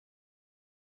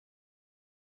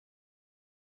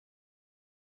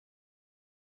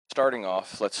Starting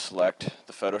off, let's select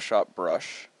the Photoshop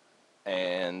brush,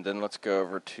 and then let's go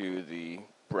over to the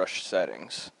brush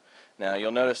settings. Now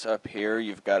you'll notice up here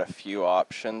you've got a few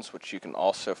options which you can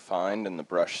also find in the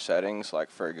brush settings, like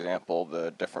for example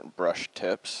the different brush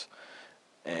tips.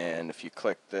 And if you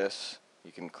click this,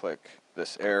 you can click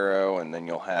this arrow, and then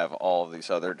you'll have all of these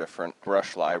other different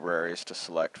brush libraries to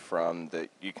select from that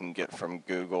you can get from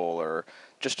Google or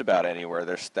just about anywhere.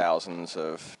 There's thousands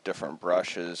of different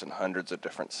brushes and hundreds of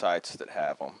different sites that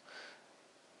have them.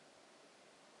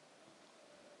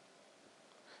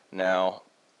 Now,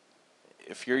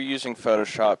 if you're using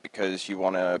Photoshop because you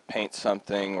want to paint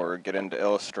something or get into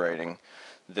illustrating,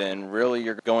 then really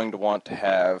you're going to want to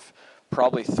have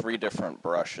probably 3 different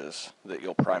brushes that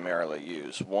you'll primarily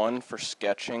use. One for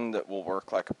sketching that will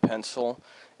work like a pencil.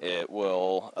 It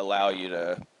will allow you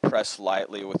to press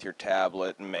lightly with your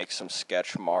tablet and make some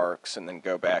sketch marks, and then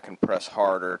go back and press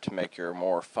harder to make your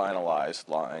more finalized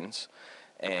lines.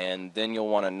 And then you'll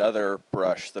want another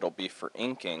brush that'll be for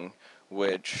inking,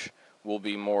 which will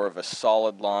be more of a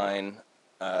solid line,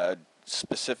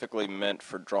 specifically meant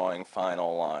for drawing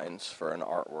final lines for an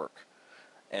artwork.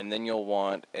 And then you'll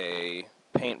want a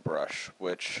paintbrush,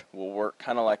 which will work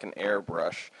kind of like an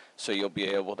airbrush, so you'll be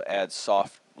able to add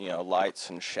soft, lights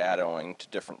and shadowing to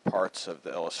different parts of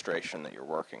the illustration that you're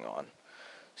working on.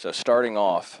 So starting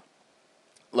off,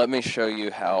 let me show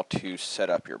you how to set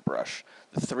up your brush.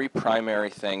 The 3 primary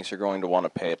things you're going to want to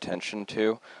pay attention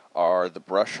to are the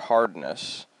brush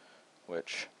hardness,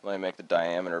 which, let me make the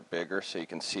diameter bigger so you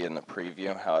can see in the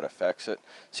preview how it affects it.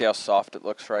 See how soft it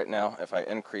looks right now? If I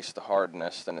increase the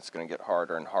hardness, then it's going to get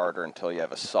harder and harder until you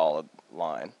have a solid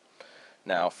line.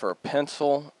 Now for a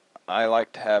pencil, I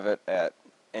like to have it at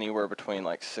anywhere between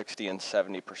like 60 and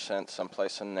 70%,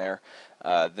 someplace in there.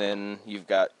 Then you've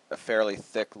got a fairly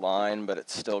thick line, but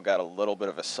it's still got a little bit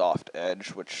of a soft edge,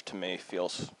 which to me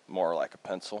feels more like a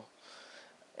pencil.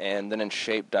 And then in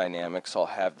shape dynamics, I'll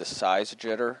have the size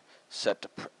jitter set to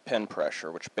pin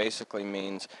pressure, which basically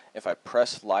means if I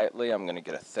press lightly, I'm going to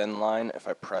get a thin line. If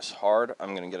I press hard,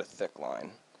 I'm going to get a thick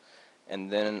line.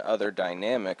 And then in other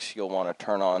dynamics, you'll want to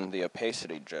turn on the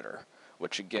opacity jitter,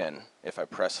 which again, if I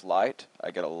press light,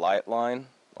 I get a light line,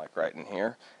 like right in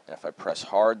here. And if I press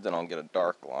hard, then I'll get a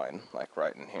dark line, like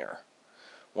right in here.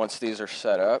 Once these are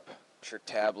set up, put your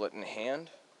tablet in hand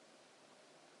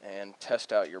and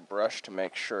test out your brush to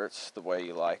make sure it's the way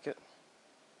you like it,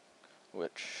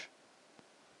 which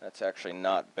that's actually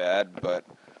not bad, but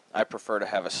I prefer to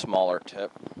have a smaller tip.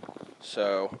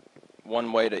 So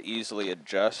one way to easily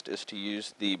adjust is to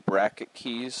use the bracket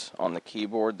keys on the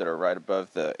keyboard that are right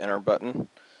above the enter button.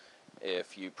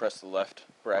 If you press the left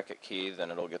bracket key,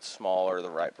 then it'll get smaller. The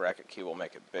right bracket key will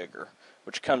make it bigger,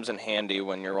 which comes in handy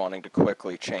when you're wanting to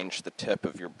quickly change the tip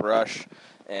of your brush,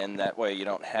 and that way you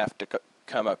don't have to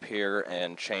come up here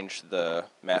and change the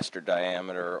master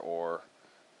diameter or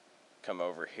come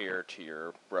over here to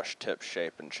your brush tip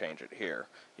shape and change it here.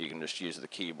 You can just use the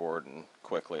keyboard and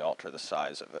quickly alter the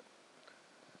size of it.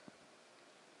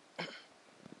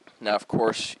 Now of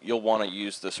course you'll want to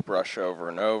use this brush over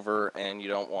and over, and you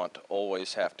don't want to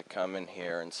always have to come in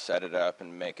here and set it up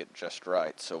and make it just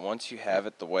right. So once you have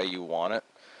it the way you want it,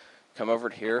 come over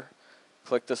to here,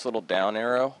 click this little down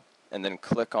arrow, and then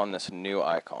click on this new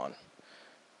icon.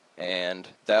 And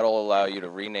that'll allow you to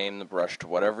rename the brush to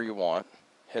whatever you want.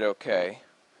 Hit OK,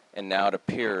 and now it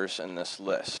appears in this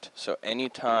list. So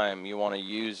anytime you want to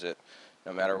use it,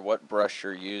 no matter what brush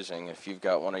you're using, if you've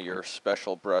got one of your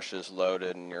special brushes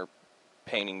loaded and you're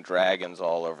painting dragons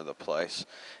all over the place,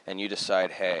 and you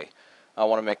decide, hey, I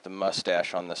want to make the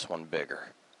mustache on this one bigger,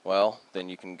 well, then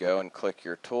you can go and click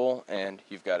your tool, and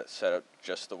you've got it set up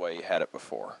just the way you had it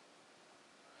before.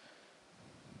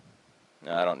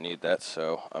 Now I don't need that,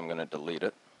 so I'm going to delete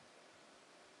it.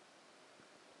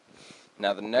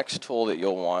 Now the next tool that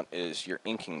you'll want is your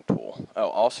inking tool. Oh,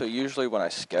 also usually when I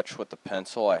sketch with the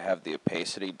pencil, I have the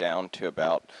opacity down to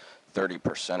about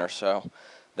 30% or so.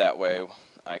 That way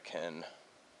I can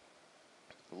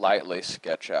lightly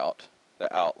sketch out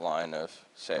the outline of,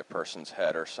 say, a person's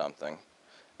head or something,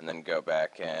 and then go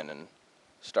back in and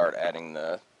start adding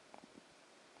the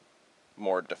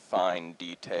more defined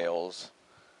details.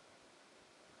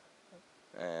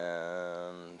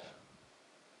 And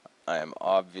I am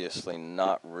obviously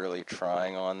not really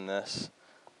trying on this.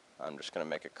 I'm just going to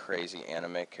make a crazy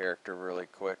anime character really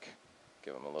quick.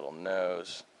 Give him a little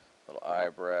nose, little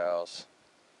eyebrows,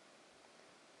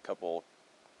 a couple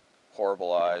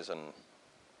horrible eyes, and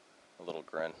a little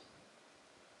grin.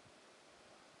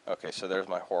 Okay, so there's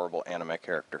my horrible anime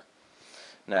character.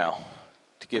 Now,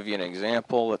 to give you an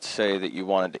example, let's say that you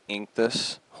wanted to ink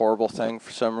this horrible thing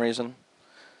for some reason.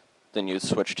 then you'd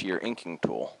switch to your inking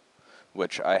tool,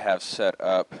 which I have set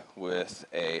up with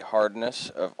a hardness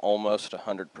of almost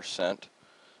 100%,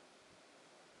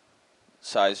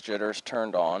 size jitters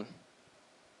turned on,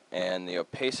 and the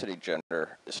opacity jitter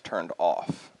is turned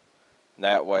off.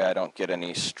 That way I don't get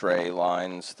any stray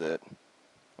lines that,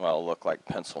 well, look like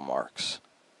pencil marks.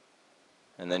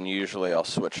 And then usually I'll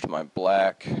switch to my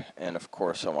black, and of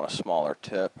course I want a smaller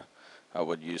tip. I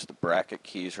would use the bracket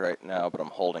keys right now, but I'm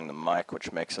holding the mic,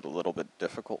 which makes it a little bit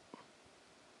difficult.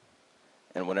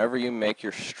 And whenever you make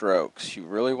your strokes, you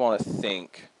really want to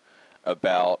think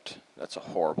about, that's a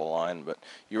horrible line, but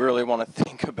you really want to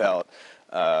think about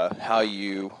how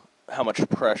much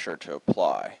pressure to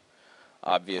apply.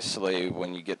 Obviously,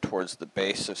 when you get towards the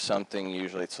base of something,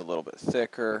 usually it's a little bit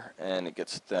thicker, and it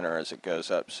gets thinner as it goes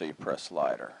up, so you press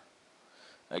lighter.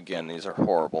 Again, these are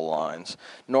horrible lines.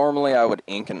 Normally, I would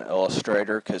ink in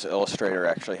Illustrator, because Illustrator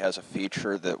actually has a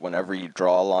feature that whenever you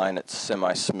draw a line, it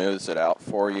semi-smooths it out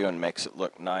for you and makes it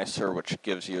look nicer, which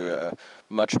gives you a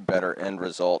much better end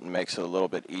result and makes it a little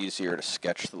bit easier to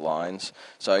sketch the lines.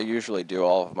 So I usually do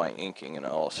all of my inking in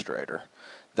Illustrator.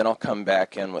 Then I'll come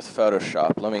back in with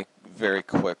Photoshop. Let me very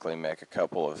quickly make a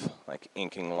couple of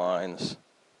inking lines.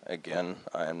 Again,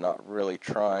 I am not really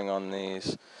trying on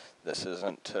these. This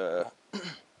isn't to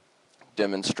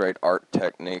demonstrate art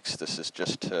techniques. This is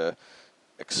just to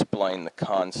explain the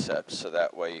concept, so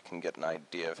that way you can get an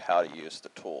idea of how to use the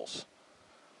tools.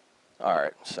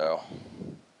 Alright, so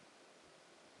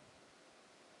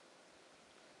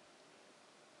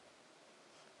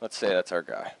let's say that's our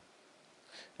guy.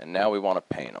 And now we want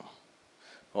to paint him.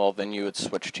 Well, then you would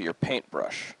switch to your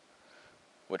paintbrush,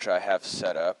 which I have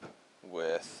set up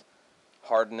with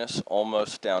hardness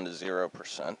almost down to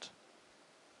 0%,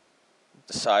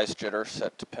 the size jitter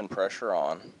set to pin pressure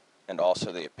on, and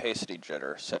also the opacity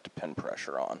jitter set to pin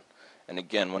pressure on. And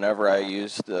again, whenever I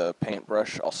use the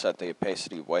paintbrush, I'll set the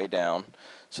opacity way down,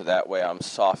 so that way I'm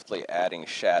softly adding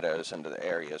shadows into the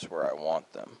areas where I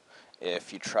want them.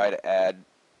 If you try to add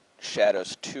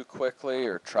shadows too quickly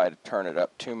or try to turn it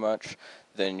up too much,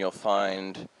 then you'll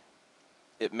find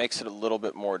it makes it a little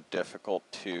bit more difficult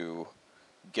to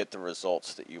get the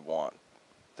results that you want.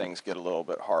 Things get a little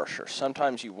bit harsher.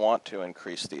 Sometimes you want to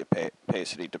increase the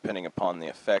opacity depending upon the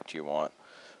effect you want,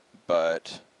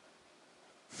 but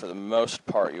for the most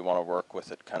part you want to work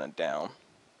with it kind of down.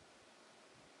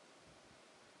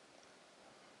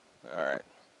 Alright.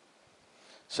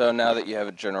 So now that you have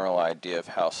a general idea of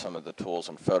how some of the tools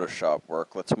in Photoshop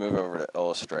work, let's move over to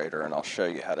Illustrator and I'll show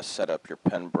you how to set up your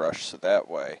pen brush so that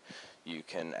way you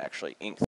can actually ink